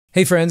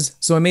Hey friends,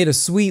 so I made a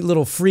sweet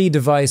little free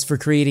device for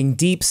creating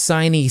deep,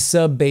 signy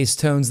sub-bass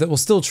tones that will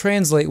still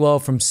translate well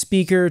from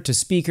speaker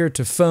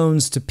to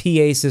phones to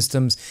PA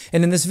systems,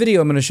 and in this video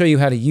I'm going to show you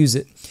how to use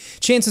it.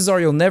 Chances are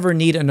you'll never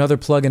need another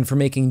plugin for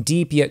making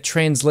deep yet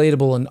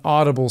translatable and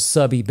audible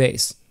subby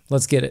bass.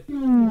 Let's get it.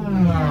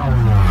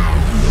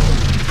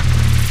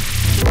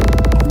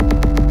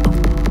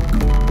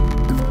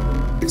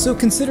 So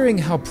considering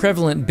how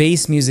prevalent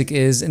bass music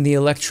is in the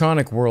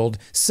electronic world,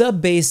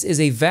 sub-bass is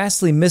a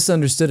vastly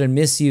misunderstood and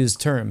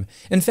misused term.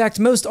 In fact,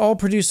 most all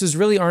producers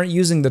really aren't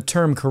using the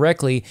term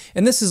correctly,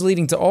 and this is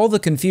leading to all the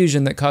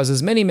confusion that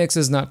causes many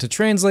mixes not to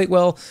translate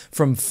well,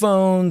 from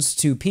phones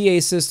to PA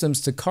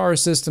systems to car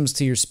systems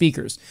to your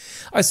speakers.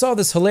 I saw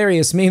this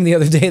hilarious meme the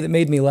other day that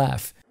made me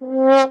laugh.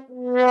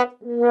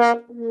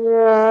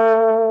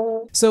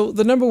 So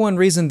the number one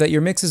reason that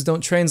your mixes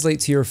don't translate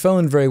to your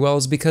phone very well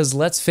is because,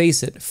 let's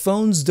face it,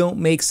 phones don't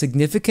make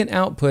significant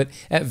output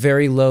at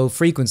very low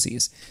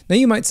frequencies. Now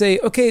you might say,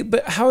 okay,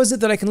 but how is it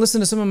that I can listen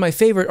to some of my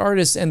favorite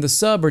artists and the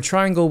sub or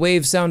triangle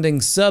wave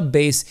sounding sub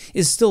bass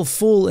is still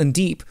full and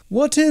deep?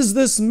 What is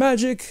this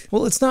magic?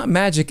 Well, it's not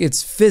magic,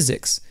 it's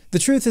physics. The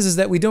truth is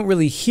that we don't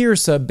really hear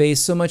sub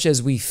bass so much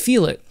as we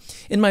feel it.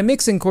 In my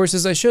mixing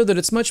courses, I show that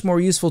it's much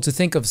more useful to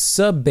think of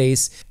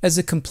sub-bass as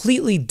a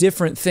completely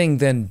different thing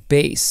than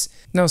bass.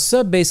 Now,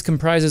 sub-bass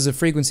comprises of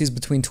frequencies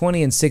between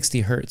 20 and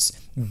 60 Hz.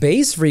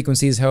 Bass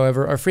frequencies,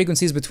 however, are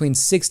frequencies between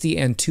 60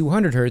 and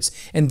 200 Hz,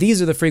 and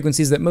these are the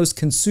frequencies that most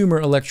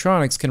consumer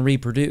electronics can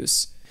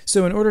reproduce.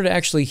 So in order to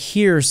actually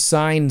hear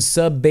signed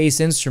sub-bass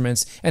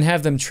instruments and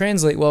have them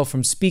translate well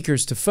from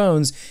speakers to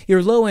phones,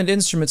 your low-end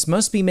instruments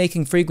must be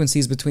making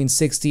frequencies between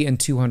 60 and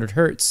 200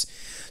 Hz.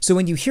 So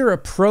when you hear a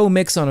pro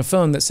mix on a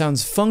phone that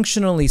sounds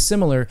functionally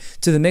similar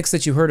to the mix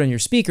that you heard on your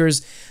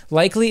speakers,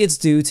 likely it's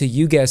due to,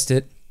 you guessed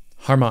it,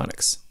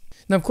 harmonics.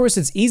 Now of course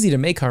it's easy to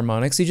make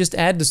harmonics, you just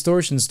add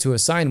distortions to a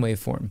sine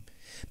waveform.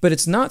 But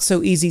it's not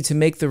so easy to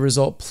make the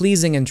result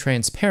pleasing and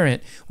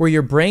transparent, where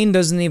your brain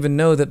doesn't even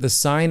know that the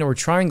sine or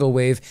triangle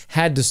wave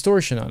had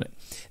distortion on it.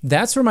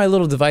 That's where my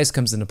little device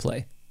comes into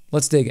play.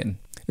 Let's dig in.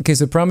 Okay,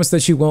 so promise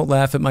that you won't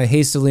laugh at my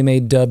hastily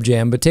made dub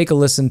jam, but take a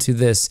listen to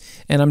this,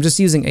 and I'm just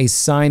using a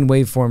sine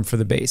waveform for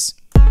the bass.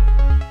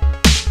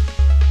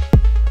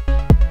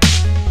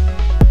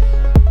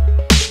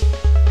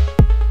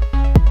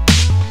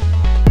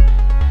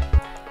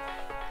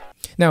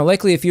 Now,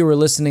 likely if you were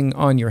listening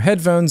on your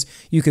headphones,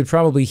 you could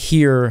probably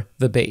hear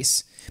the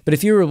bass. But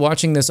if you were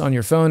watching this on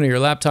your phone or your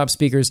laptop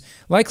speakers,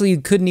 likely you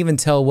couldn't even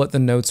tell what the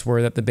notes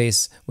were that the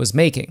bass was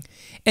making.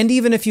 And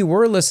even if you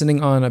were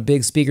listening on a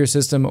big speaker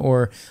system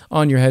or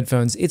on your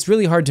headphones, it's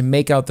really hard to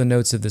make out the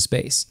notes of this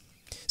bass.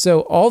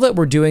 So all that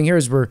we're doing here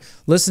is we're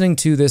listening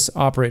to this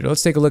operator.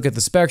 Let's take a look at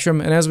the spectrum,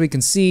 and as we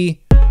can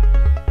see,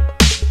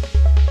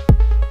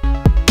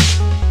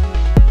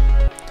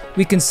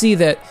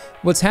 that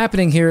what's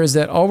happening here is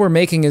that all we're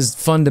making is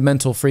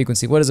fundamental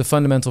frequency. What is a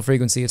fundamental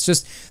frequency? It's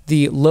just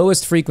the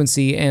lowest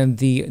frequency and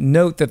the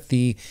note that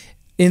the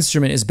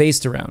instrument is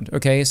based around,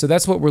 okay? So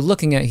that's what we're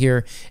looking at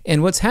here.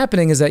 And what's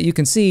happening is that you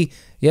can see,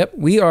 yep,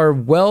 we are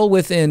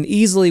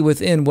easily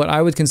within what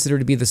I would consider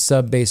to be the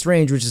sub-bass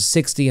range, which is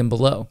 60 and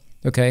below,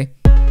 okay?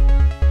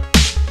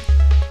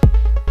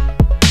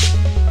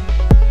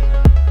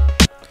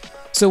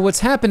 So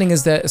what's happening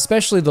is that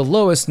especially the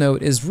lowest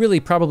note is really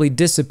probably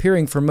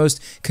disappearing for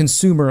most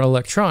consumer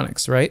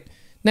electronics, right?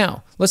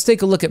 Now, let's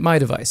take a look at my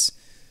device.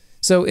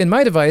 So in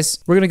my device,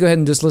 we're going to go ahead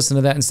and just listen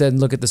to that instead and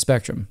look at the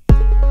spectrum.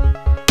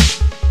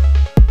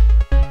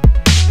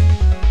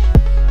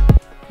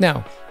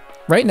 Now,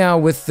 right now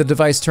with the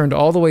device turned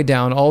all the way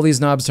down, all these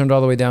knobs turned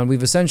all the way down,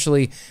 we've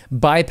essentially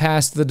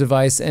bypassed the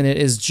device and it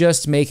is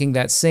just making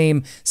that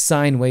same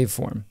sine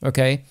waveform,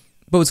 okay?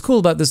 But what's cool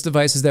about this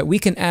device is that we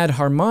can add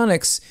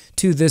harmonics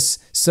to this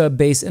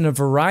sub-bass in a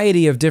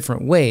variety of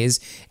different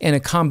ways and a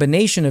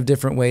combination of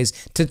different ways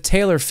to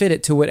tailor fit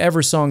it to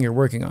whatever song you're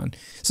working on.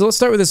 So let's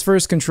start with this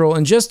first control,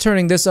 and just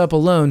turning this up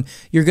alone,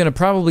 you're going to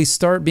probably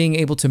start being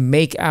able to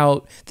make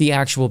out the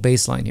actual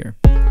bass line here.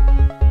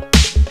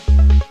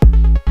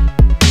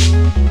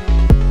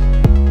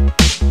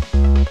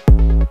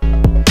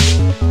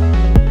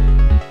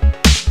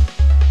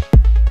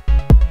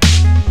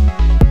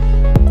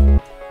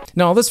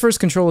 Now all this first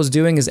control is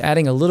doing is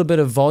adding a little bit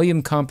of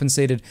volume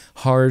compensated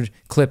hard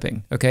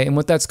clipping, okay? And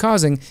what that's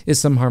causing is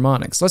some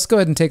harmonics. Let's go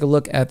ahead and take a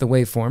look at the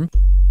waveform.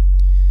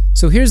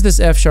 So here's this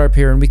F sharp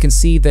here, and we can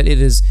see that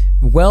it is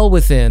well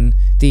within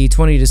the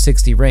 20 to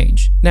 60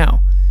 range.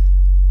 Now,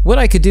 what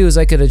I could do is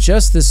I could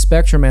adjust this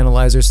spectrum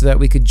analyzer so that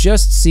we could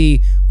just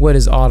see what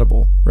is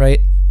audible,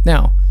 right?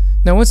 Now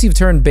once you've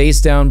turned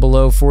bass down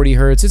below 40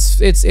 Hertz,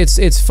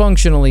 it's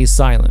functionally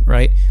silent,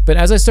 right? But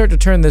as I start to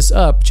turn this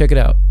up, check it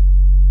out.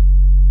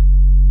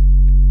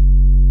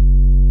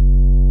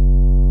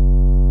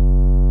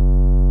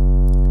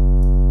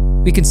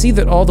 We can see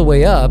that all the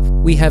way up,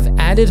 we have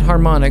added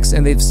harmonics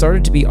and they've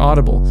started to be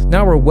audible.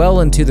 Now we're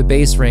well into the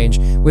bass range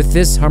with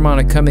this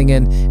harmonic coming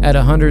in at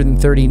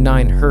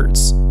 139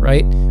 Hertz,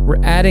 right?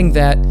 We're adding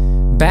that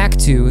back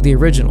to the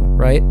original,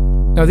 right?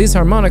 Now these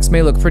harmonics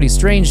may look pretty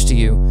strange to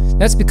you.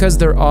 That's because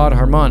they're odd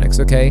harmonics,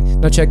 okay?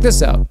 Now check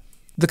this out.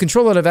 The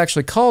control that I've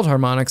actually called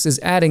harmonics is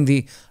adding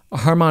the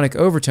harmonic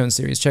overtone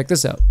series. Check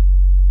this out.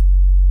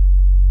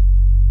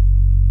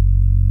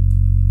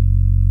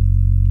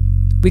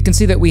 We can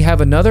see that we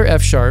have another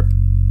F sharp,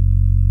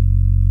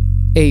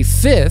 a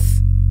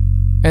fifth,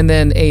 and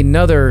then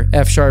another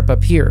F sharp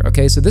up here,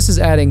 okay? So this is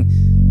adding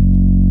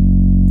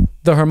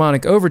the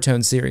harmonic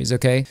overtone series,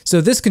 okay?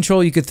 So this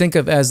control you could think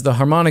of as the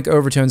harmonic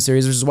overtone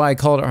series, which is why I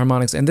called it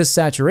harmonics, and this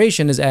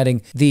saturation is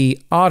adding the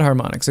odd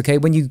harmonics, okay?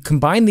 When you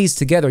combine these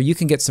together, you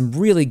can get some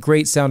really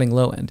great sounding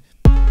low end.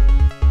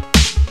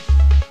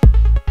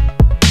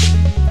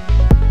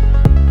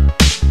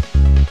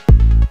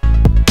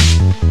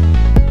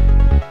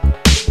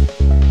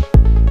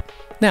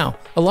 Now,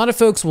 a lot of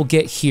folks will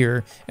get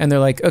here and they're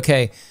like,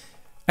 okay,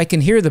 I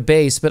can hear the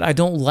bass, but I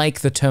don't like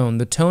the tone.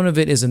 The tone of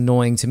it is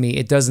annoying to me.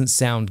 It doesn't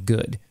sound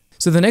good.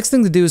 So the next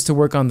thing to do is to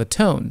work on the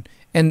tone.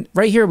 And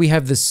right here we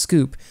have this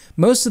scoop.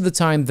 Most of the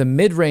time, the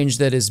mid-range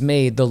that is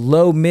made, the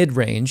low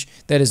mid-range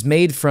that is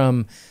made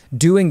from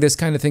doing this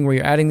kind of thing where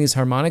you're adding these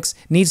harmonics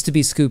needs to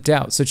be scooped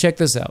out. So check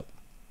this out.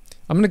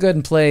 I'm going to go ahead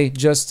and play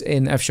just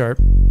in F sharp.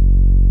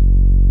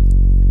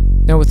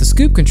 Now with the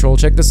scoop control,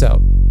 check this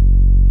out.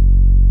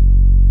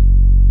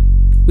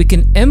 We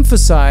can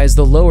emphasize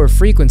the lower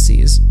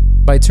frequencies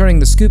by turning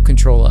the scoop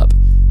control up,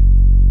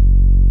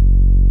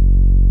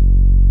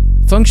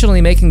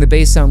 functionally making the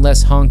bass sound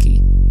less honky.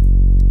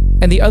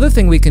 And the other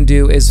thing we can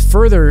do is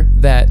further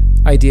that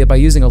idea by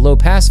using a low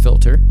pass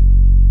filter.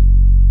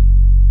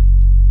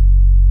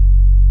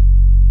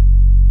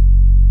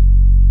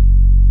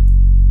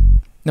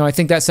 Now I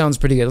think that sounds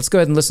pretty good. Let's go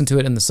ahead and listen to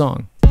it in the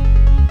song.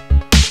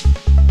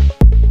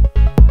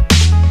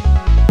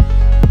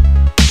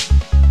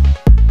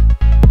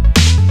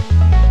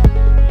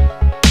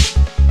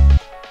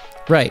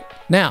 Right,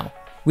 now,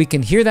 we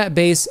can hear that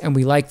bass and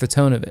we like the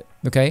tone of it,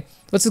 okay?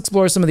 Let's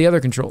explore some of the other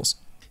controls.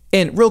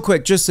 And real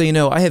quick, just so you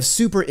know, I have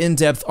super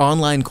in-depth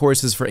online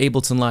courses for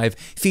Ableton Live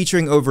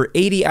featuring over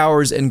 80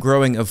 hours and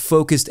growing of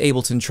focused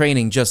Ableton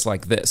training just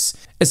like this.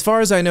 As far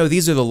as I know,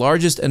 these are the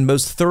largest and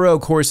most thorough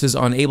courses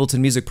on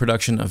Ableton music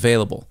production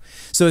available.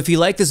 So if you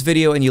like this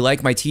video and you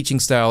like my teaching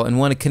style and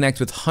want to connect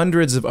with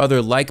hundreds of other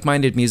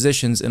like-minded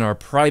musicians in our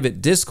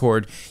private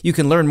Discord, you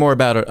can learn more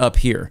about it up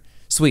here.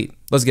 Sweet,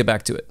 let's get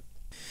back to it.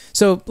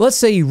 So let's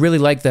say you really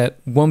like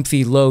that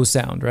wumphy low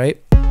sound,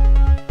 right?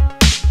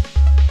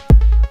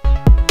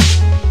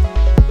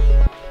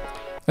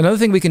 Another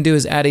thing we can do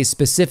is add a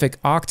specific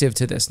octave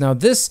to this. Now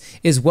this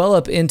is well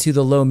up into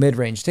the low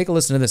mid-range. Take a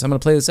listen to this. I'm going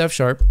to play this F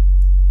sharp.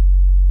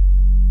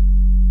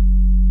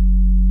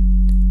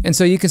 And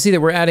so you can see that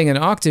we're adding an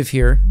octave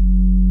here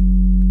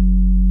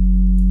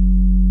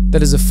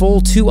that is a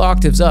full 2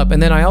 octaves up.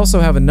 And then I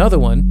also have another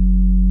one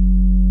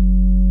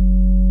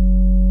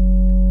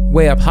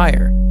way up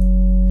higher.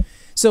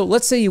 So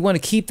let's say you want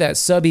to keep that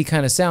subby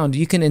kind of sound.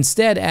 You can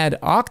instead add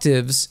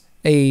octaves,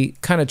 a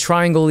kind of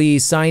triangle-y,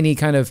 sine-y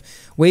kind of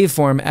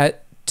waveform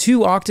at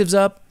 2 octaves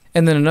up,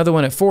 and then another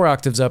one at 4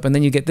 octaves up, and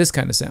then you get this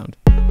kind of sound.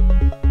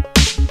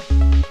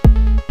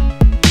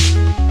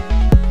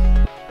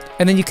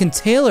 And then you can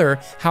tailor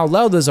how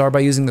loud those are by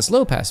using this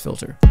low-pass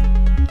filter.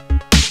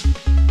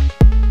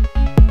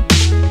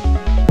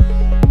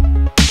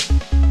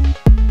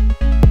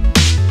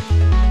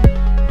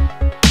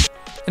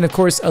 And of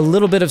course, a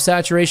little bit of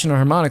saturation or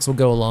harmonics will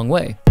go a long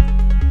way.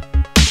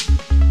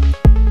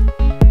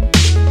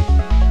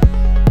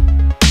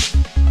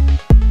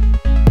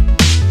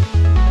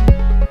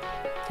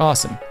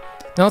 Awesome.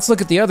 Now let's look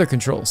at the other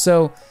controls.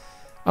 So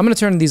I'm going to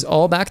turn these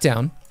all back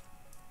down.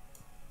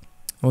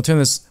 We'll turn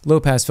this low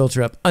pass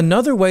filter up.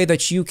 Another way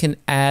that you can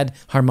add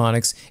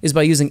harmonics is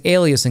by using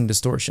aliasing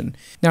distortion.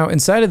 Now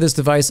inside of this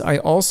device, I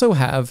also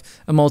have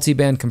a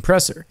multi-band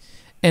compressor.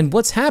 And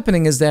what's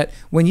happening is that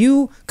when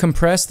you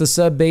compress the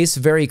sub bass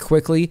very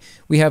quickly,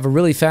 we have a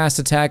really fast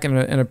attack and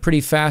a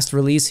pretty fast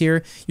release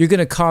here, you're going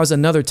to cause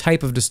another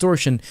type of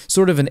distortion,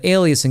 sort of an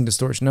aliasing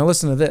distortion. Now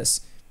listen to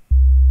this.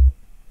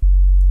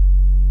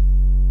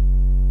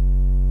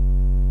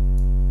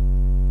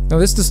 Now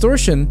this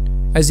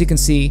distortion, as you can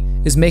see,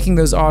 is making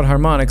those odd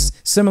harmonics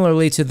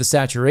similarly to the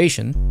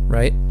saturation,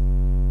 right?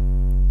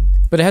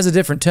 But it has a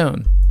different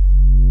tone.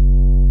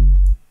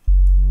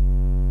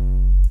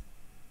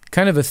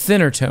 Kind of a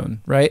thinner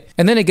tone, right?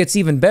 And then it gets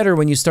even better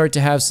when you start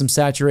to have some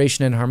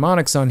saturation and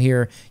harmonics on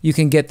here. You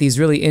can get these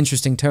really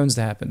interesting tones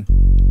to happen.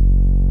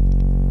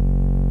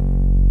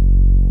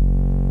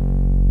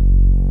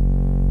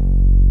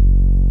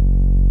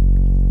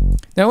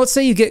 Now let's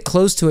say you get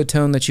close to a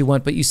tone that you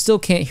want, but you still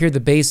can't hear the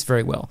bass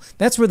very well.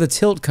 That's where the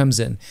tilt comes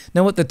in.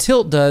 Now what the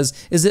tilt does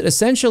is it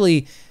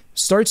essentially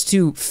starts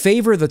to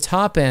favor the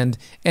top end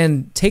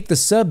and take the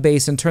sub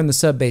bass and turn the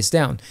sub bass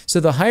down.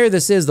 So the higher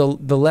this is, the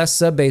less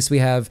sub bass we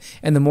have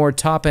and the more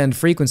top end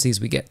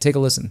frequencies we get. Take a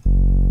listen.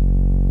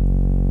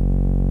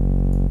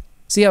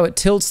 See how it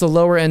tilts the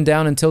lower end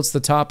down and tilts the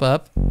top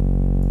up?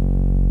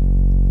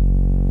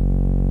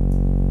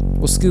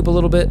 We'll scoop a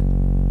little bit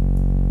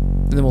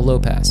and then we'll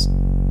low pass.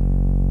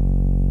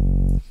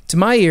 To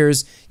my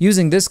ears,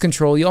 using this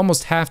control, you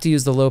almost have to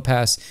use the low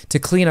pass to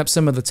clean up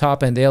some of the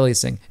top-end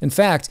aliasing. In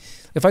fact,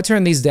 if I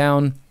turn these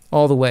down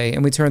all the way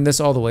and we turn this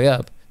all the way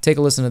up, take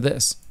a listen to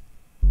this.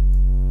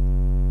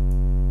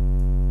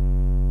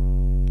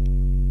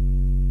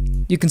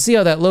 You can see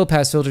how that low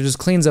pass filter just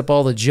cleans up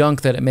all the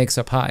junk that it makes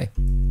up high.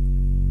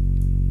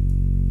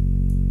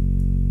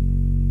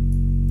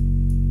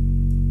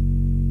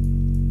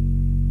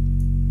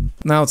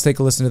 Now let's take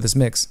a listen to this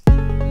mix.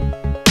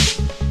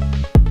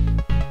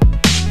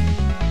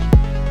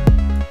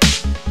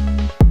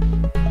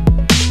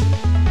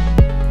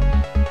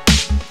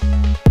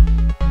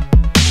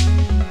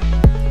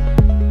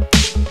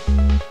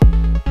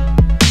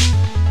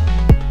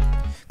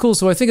 Cool,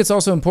 so I think it's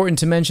also important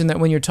to mention that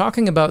when you're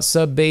talking about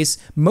sub-bass,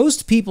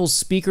 most people's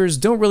speakers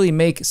don't really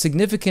make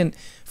significant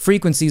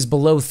frequencies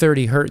below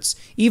 30 hertz.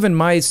 Even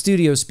my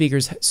studio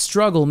speakers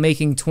struggle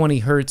making 20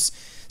 hertz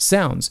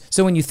sounds.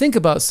 So when you think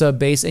about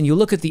sub-bass and you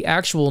look at the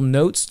actual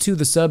notes to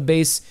the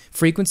sub-bass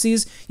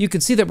frequencies, you can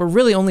see that we're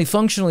really only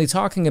functionally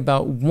talking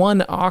about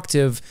 1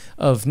 octave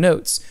of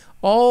notes.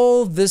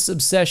 All this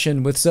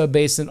obsession with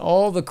sub-bass and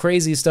all the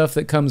crazy stuff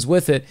that comes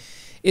with it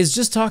is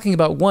just talking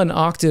about 1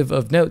 octave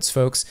of notes,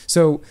 folks.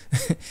 So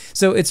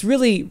it's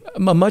really a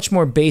much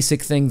more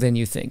basic thing than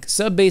you think.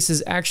 Sub-bass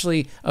is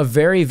actually a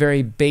very,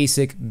 very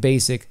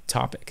basic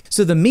topic.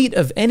 So the meat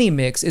of any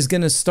mix is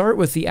going to start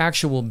with the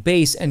actual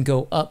bass and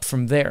go up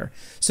from there.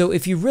 So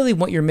if you really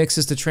want your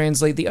mixes to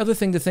translate, the other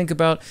thing to think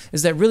about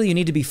is that really you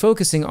need to be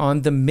focusing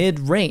on the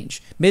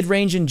mid-range.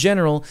 Mid-range in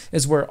general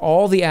is where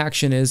all the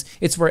action is.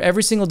 It's where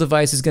every single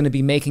device is going to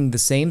be making the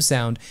same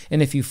sound.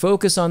 And if you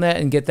focus on that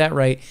and get that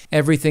right,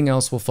 everything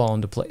else will fall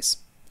into place.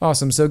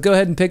 Awesome. So go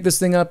ahead and pick this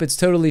thing up. It's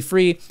totally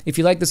free. If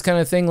you like this kind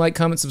of thing, like,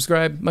 comment,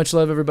 subscribe. Much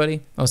love,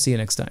 everybody. I'll see you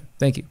next time.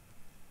 Thank you.